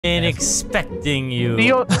been expecting you.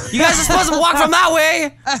 You guys are supposed to walk from that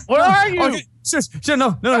way. Where are you? Okay. Sure,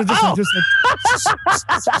 no, just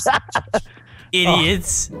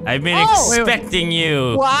Idiots. I've been expecting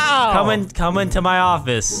you. Wow. Come into my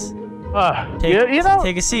office.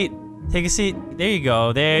 Take a seat. Take a seat. There you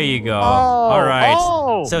go. There you go. All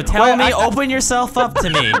right. So tell me, open yourself up to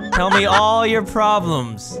me. Tell me all your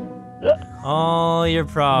problems. All your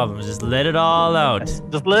problems. Just let it all out.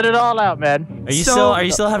 Just let it all out, man. Are you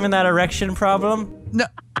still having that erection problem?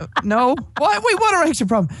 No. What? Wait, what erection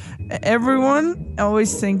problem? Everyone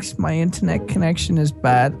always thinks my internet connection is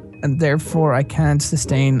bad, and therefore I can't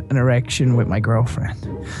sustain an erection with my girlfriend.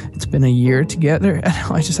 It's been a year together, and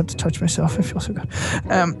I just have to touch myself. I feel so good.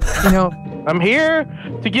 You know, I'm here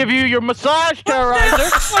to give you your massage terrorizer.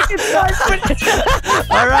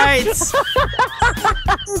 All right.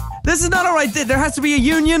 This is not all right. There has to be a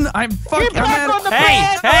union. Hey!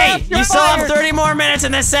 You still have 30 more minutes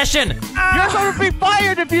in this session. You're gonna be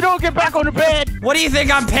fired if you don't get back on the bed. What do you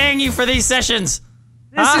think I'm paying you for these sessions?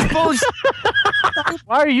 This is bullshit.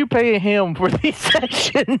 Why are you paying him for these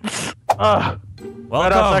sessions? Welcome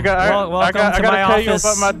I gotta tell you office.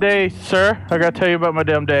 about my day, sir. I gotta tell you about my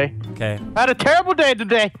damn day. Okay. I had a terrible day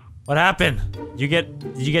today. What happened? Did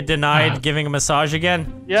you get denied giving a massage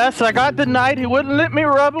again? Yes, I got denied. He wouldn't let me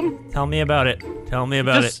rub him. Tell me about it. Tell me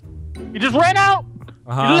about it. He just ran out.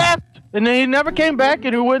 He left, and then he never came back,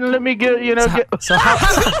 and he wouldn't let me get. So how?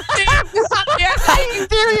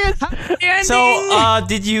 Serious. So,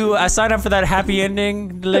 did you sign up for that happy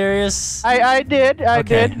ending, Delirious? I did. I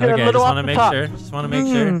did. Okay. A little Just off want to the make top. sure. Just want to make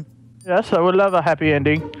sure. Yes, I would love a happy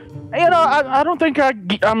ending. You know, I don't think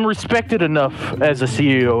I'm respected enough as a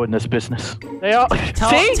CEO in this business. They all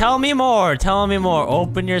Tell me more. Tell me more.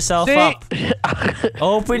 Open yourself up.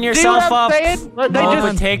 Open See yourself what up. I'm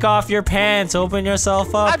saying? Take off your pants. Open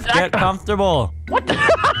yourself up. Get comfortable. What?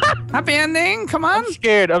 Happy ending? Come on. I'm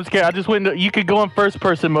scared. I just went. You could go in first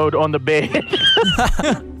person mode on the bed.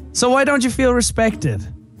 So why don't you feel respected?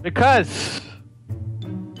 Because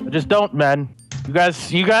I just don't, man. You guys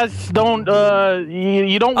don't.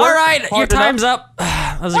 You don't. Work All right, your hard time's enough. up.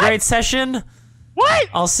 That was a great session. What?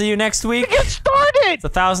 I'll see you next week. Get started. It's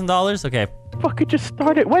 $1,000. Okay. Fucking just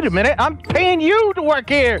started. Wait a minute. I'm paying you to work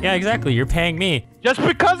here. Yeah, exactly. You're paying me. Just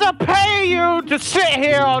because I pay you to sit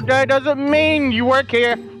here all day doesn't mean you work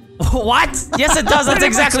here. What? Yes, it does. That's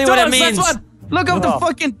exactly what it means. Look up the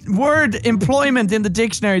fucking word employment in the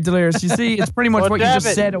dictionary, Delirious. You see, it's pretty much what you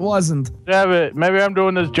just said it wasn't. Damn it. Maybe I'm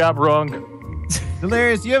doing this job wrong.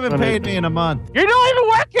 Delirious, you haven't paid me in a month. You don't even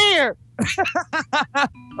work here!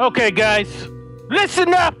 Okay, guys.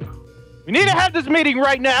 Listen up! We need to have this meeting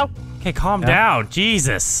right now. Okay, calm down.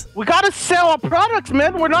 Jesus. We gotta sell our products,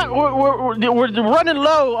 man. We're running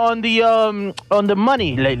low on the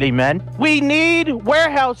money lately, man. We need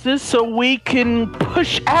warehouses so we can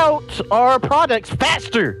push out our products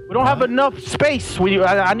faster. We don't have enough space. We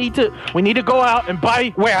need to go out and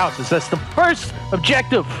buy warehouses. That's the first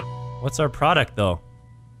objective. What's our product, though?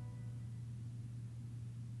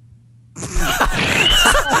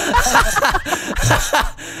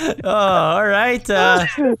 All right.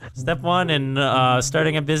 Step one in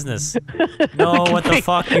starting a business. Know what the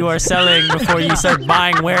fuck you are selling before you start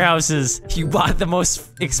buying warehouses. You bought the most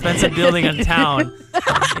expensive building in town,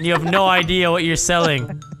 and you have no idea what you're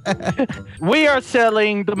selling. We are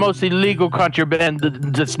selling the most illegal contraband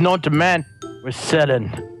that's known to man. We're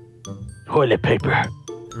selling toilet paper.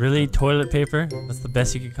 Really? Toilet paper? That's the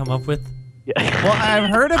best you could come up with? Yeah. Well, I've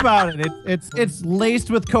heard about it. It's laced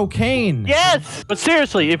with cocaine. Yes! But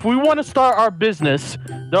seriously, if we want to start our business,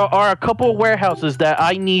 there are a couple of warehouses that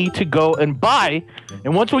I need to go and buy.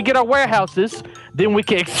 And once we get our warehouses, then we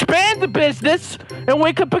can expand the business and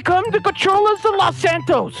we can become the controllers of Los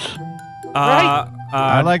Santos. Right?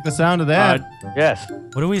 I like the sound of that. Yes.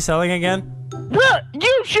 What are we selling again? Well,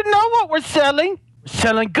 you should know what we're selling. We're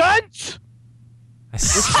selling guns. I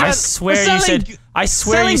swear you said. I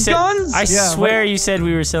swear you said. Guns? I swear you said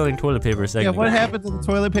we were selling toilet paper a second ago. What happened to the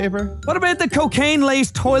toilet paper? What about the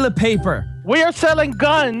cocaine-laced toilet paper? We are selling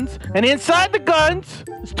guns, and inside the guns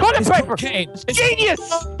is toilet paper. Cocaine. It's genius.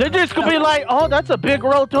 They're just gonna be like, oh, that's a big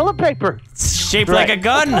roll of toilet paper. It's shaped like a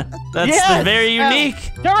gun. That's very unique.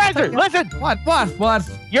 Terrorizer, listen. What?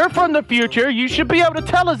 You're from the future. You should be able to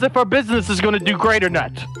tell us if our business is going to do great or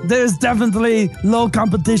not. There's definitely low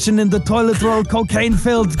competition in the toilet roll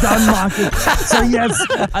cocaine-filled gun market. So yes,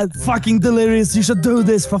 fucking Delirious, you should do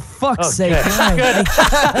this for fuck's sake.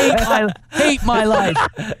 I hate my life.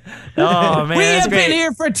 Oh man, we have been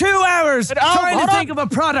here for 2 hours trying to think of a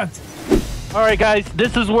product. All right, guys,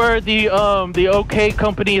 this is where the OK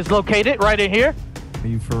company is located, right in here. Are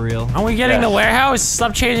you for real? Are we getting the warehouse?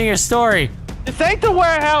 Stop changing your story. This ain't the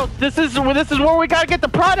warehouse. This is where we gotta get the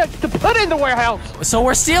products to put in the warehouse. So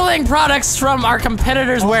we're stealing products from our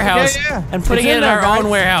competitor's warehouse and putting it in our own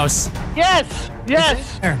warehouse. Yes.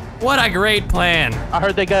 Yes. What a great plan. I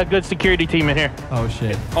heard they got a good security team in here. Oh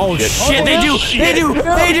shit. Oh shit, they do. shit. They do.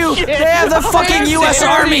 They do. Shit. They have the fucking US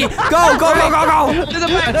Army. Go, go, go, go, go.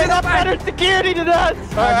 They got better security than us.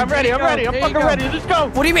 All right, I'm ready. I'm ready. I'm fucking ready. Let's go.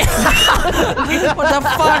 What do you mean? What the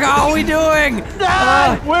fuck are we doing?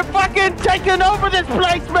 We're fucking taking over this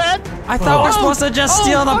place, man. I thought we're supposed to just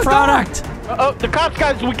steal the product. Oh, the cops,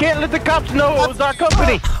 guys. We can't let the cops know it was our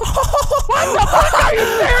company. What the fuck? Are you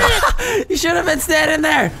serious? You should have been standing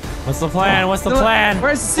there. What's the plan? What's the plan?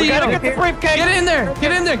 Where's the CEO? We gotta get the briefcase. Get in there.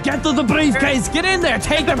 Get in there. Get to the briefcase. Get in there.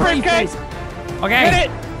 Take the briefcase. Okay. Get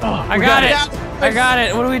it. I got it. I got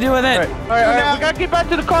it. What do we do with it? All right. We gotta get back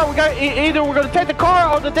to the car. We got either we're gonna take the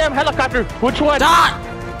car or the damn helicopter. Which one? Doc!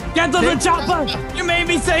 Get to the chopper. You made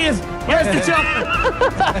me say it. Where's the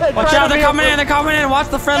chopper? Watch out! They're coming in. They're coming in. Watch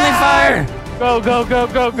the friendly fire. Go, go, go,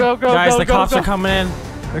 go, go, go. Guys, the cops go. are coming in.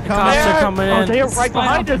 They're The coming. cops are coming in. Oh, they're right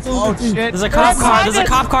behind us. Oh shit. There's a cop car. There's a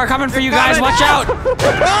cop car coming for you guys. Watch out.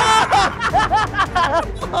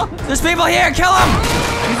 There's people here. Kill them.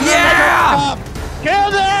 Yeah.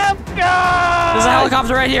 Kill them. There's a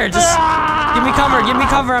helicopter right here. Just give me cover. Give me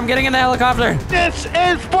cover. I'm getting in the helicopter. This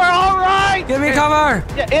is for all right. Give me cover.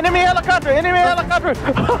 Yeah, enemy helicopter. Enemy helicopter.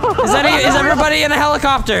 Is everybody in the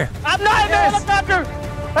helicopter? I'm not in the helicopter.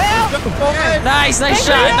 Help. Nice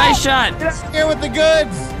shot. Nice shot. Here with the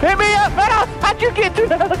goods. Hit me up, Vanoss. How'd you get to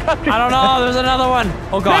the helicopter? I don't know. There's another one.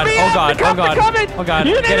 Oh god. Let me Oh up, god. the Oh cops are god. coming. Oh god.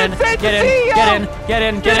 You Get in. didn't say Get the in. CEO. Get in. Get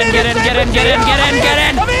in. Get in. Get in. Get in. Get in. Get in. Get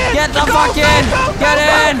in. Come in. Get the fuck Go, in. go, go, Get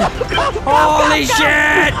go, in. go. Holy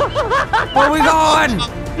shit. Where are we going?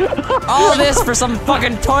 All this for some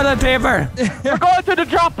fucking toilet paper. We're going to the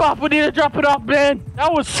drop off. We need to drop it off, man.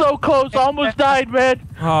 That was so close. I almost died, man.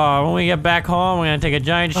 Oh, when we get back home, we're gonna take a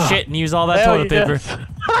giant shit and use all that Hell toilet paper. yes.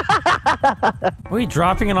 Are we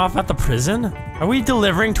dropping it off at the prison? Are we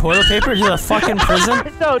delivering toilet paper to the fucking prison?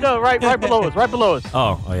 No, right below us. Right below us.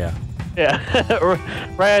 Oh yeah. Yeah,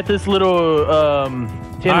 right at this little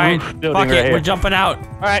tin Alright, roof building fuck right it, here. we're jumping out.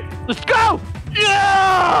 All right, let's go!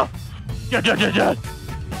 Yeah!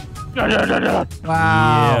 Wow.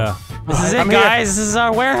 Yeah. This is it, I'm here. guys. This is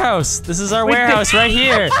our warehouse. This is our warehouse right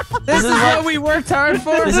here. This is what we worked hard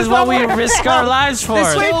for. This is what we risk our lives for.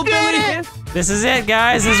 This We did it! This is it,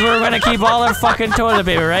 guys. This is where we're gonna keep all our fucking toilet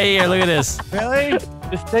paper right here. Look at this. Really?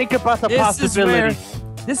 Just think about the possibilities.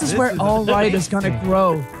 This is where all right is gonna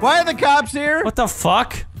grow. Why are the cops here? What the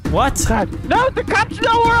fuck? What? No, the cops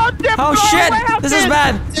know we're on different. Oh shit! This is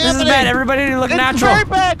bad. This is bad. Everybody look It's natural. very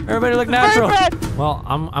bad. Everybody look Very natural. bad. Well,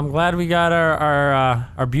 I'm glad we got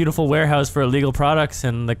our beautiful warehouse for illegal products,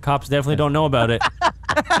 and the cops definitely don't know about it.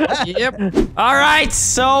 Yep. All right,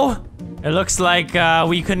 so it looks like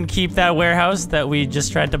we couldn't keep that warehouse that we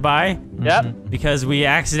just tried to buy Yep. because we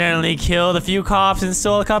accidentally killed a few cops and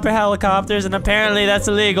stole a couple helicopters, and apparently that's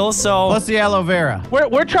illegal. So Plus the aloe vera.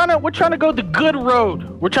 We're trying to go the good road.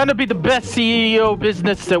 We're trying to be the best CEO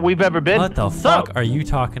business that we've ever been. what the fuck are you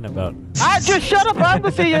talking about? I just shut up. I'm the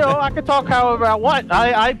CEO. I can talk however I want.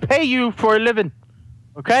 I pay you for a living.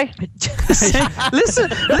 Okay? listen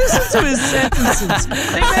to his sentences.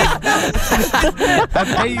 They make I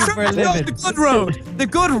pay you for a living. the good road. The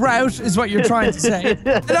good route is what you're trying to say.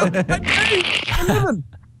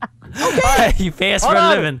 Okay. You pay us for Hold a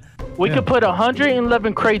on. living. We could put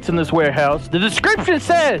 111 crates in this warehouse. The description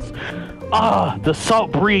says, the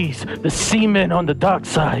salt breeze, the seamen on the dark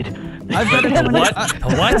side. I've got it. What?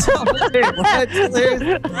 What?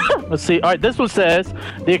 Let's see. All right, this one says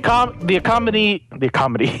the comedy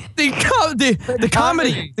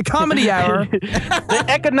hour.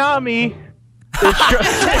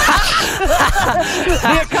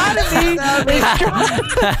 the economy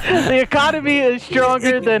is the economy is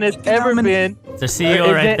stronger than it's ever been. The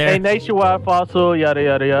CEO right A there. nationwide fossil, yada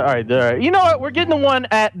yada yada. All right. You know what? We're getting the one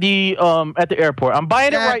at the airport. I'm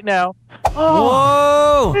buying it right now.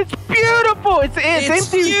 Oh, Whoa! it's beautiful. It's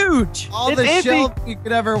empty. Huge. All It's the empty. shelf you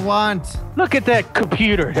could ever want. Look at that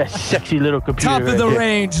computer. That sexy little computer. Top of the right there.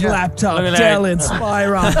 range laptop. Look at that. Dell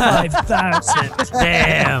Inspiron 5000.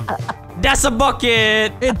 Damn. That's a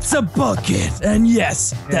bucket. It's a bucket, and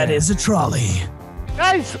yes, that is a trolley.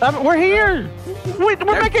 Guys, we're here. We're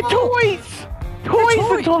making toys. Toys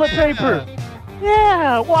and toilet paper.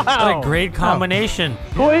 Yeah, wow. What a great combination.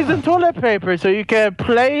 Toys and toilet paper so you can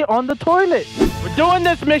play on the toilet. We're doing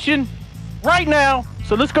this mission right now,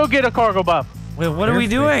 so let's go get a cargo bob. Wait, what are we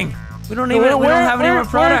doing? We don't have any more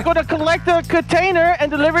product. We're going to collect the container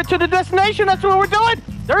and deliver it to the destination. That's what we're doing.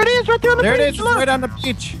 There it is, right there on the beach. There it is, right on the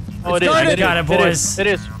beach. Oh, it is. I got it, boys. It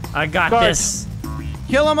is. I got this.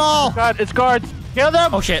 Kill them all. God, it's guards. Kill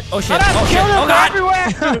them. Oh shit. Oh shit. Oh shit. Oh god.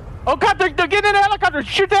 Everywhere. Oh god, they're getting in the helicopter.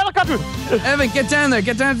 Shoot the helicopter. Evan, get down there.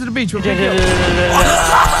 Get down to the beach. We'll pick you up.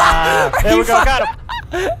 There we go. Got him.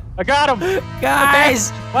 I got him.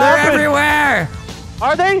 Guys, they're everywhere.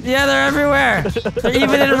 Are they? Yeah, they're everywhere. They're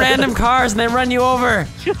even in random cars and they run you over.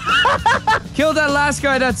 Kill that last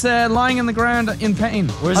guy that's lying on the ground in pain.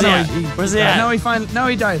 Where's he at? Where's he at? No,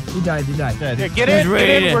 he died. He died. Yeah, get He's in.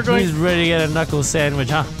 ready, We're going. he's ready to get a knuckle sandwich,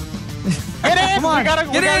 huh? Get in. Come on. We gotta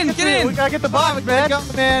Get in. We gotta get the box,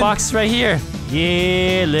 man. Box right here.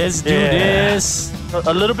 Yeah, let's do this.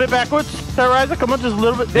 A little bit backwards, Terrorizer. Come on, just a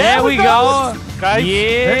little bit. There we go. Guys.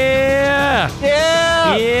 Yeah.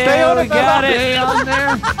 Yeah. Yeah, on we got it. Stay on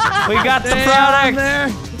there. We got the Stay on product. there.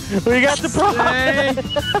 We got the product.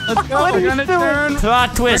 Let's go. We're gonna turn.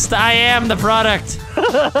 Plot twist, I am the product.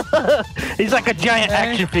 He's like a giant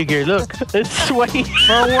action figure. Look, it's swaying.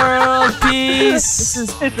 For world peace.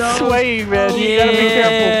 It's swaying, man. You gotta be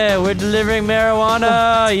careful. Yeah, we're delivering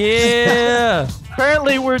marijuana. Yeah.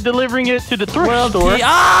 Apparently, we're delivering it to the thrift World store. peace.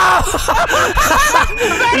 Oh!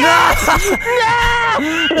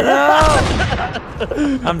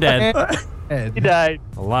 No! I'm dead. He died.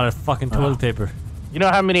 A lot of fucking toilet paper. You know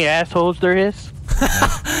how many assholes there is?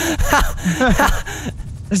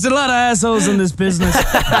 There's a lot of assholes in this business.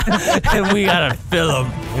 And we gotta fill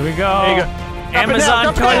them. Here we go. There you go.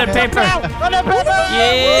 Amazon toilet paper.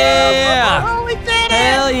 Yeah. Oh, we did it.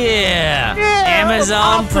 Hell yeah.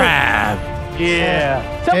 Amazon Prime. Yeah.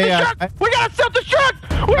 Self-destruct. We gotta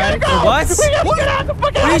self-destruct. We gotta go. What? We gotta get out the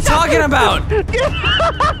fucking What are you talking about?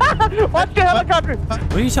 Watch the helicopter.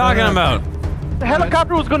 What are you talking about? The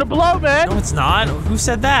helicopter was gonna blow, man. No, it's not. Who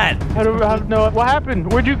said that? I don't know. What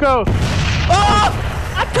happened? Where'd you go? Oh!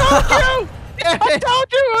 I told you! I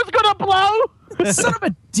told you it was gonna blow! Son of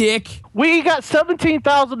a dick. We got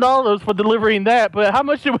 $17,000 for delivering that, but how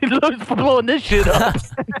much did we lose for blowing this shit up?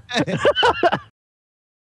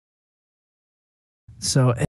 So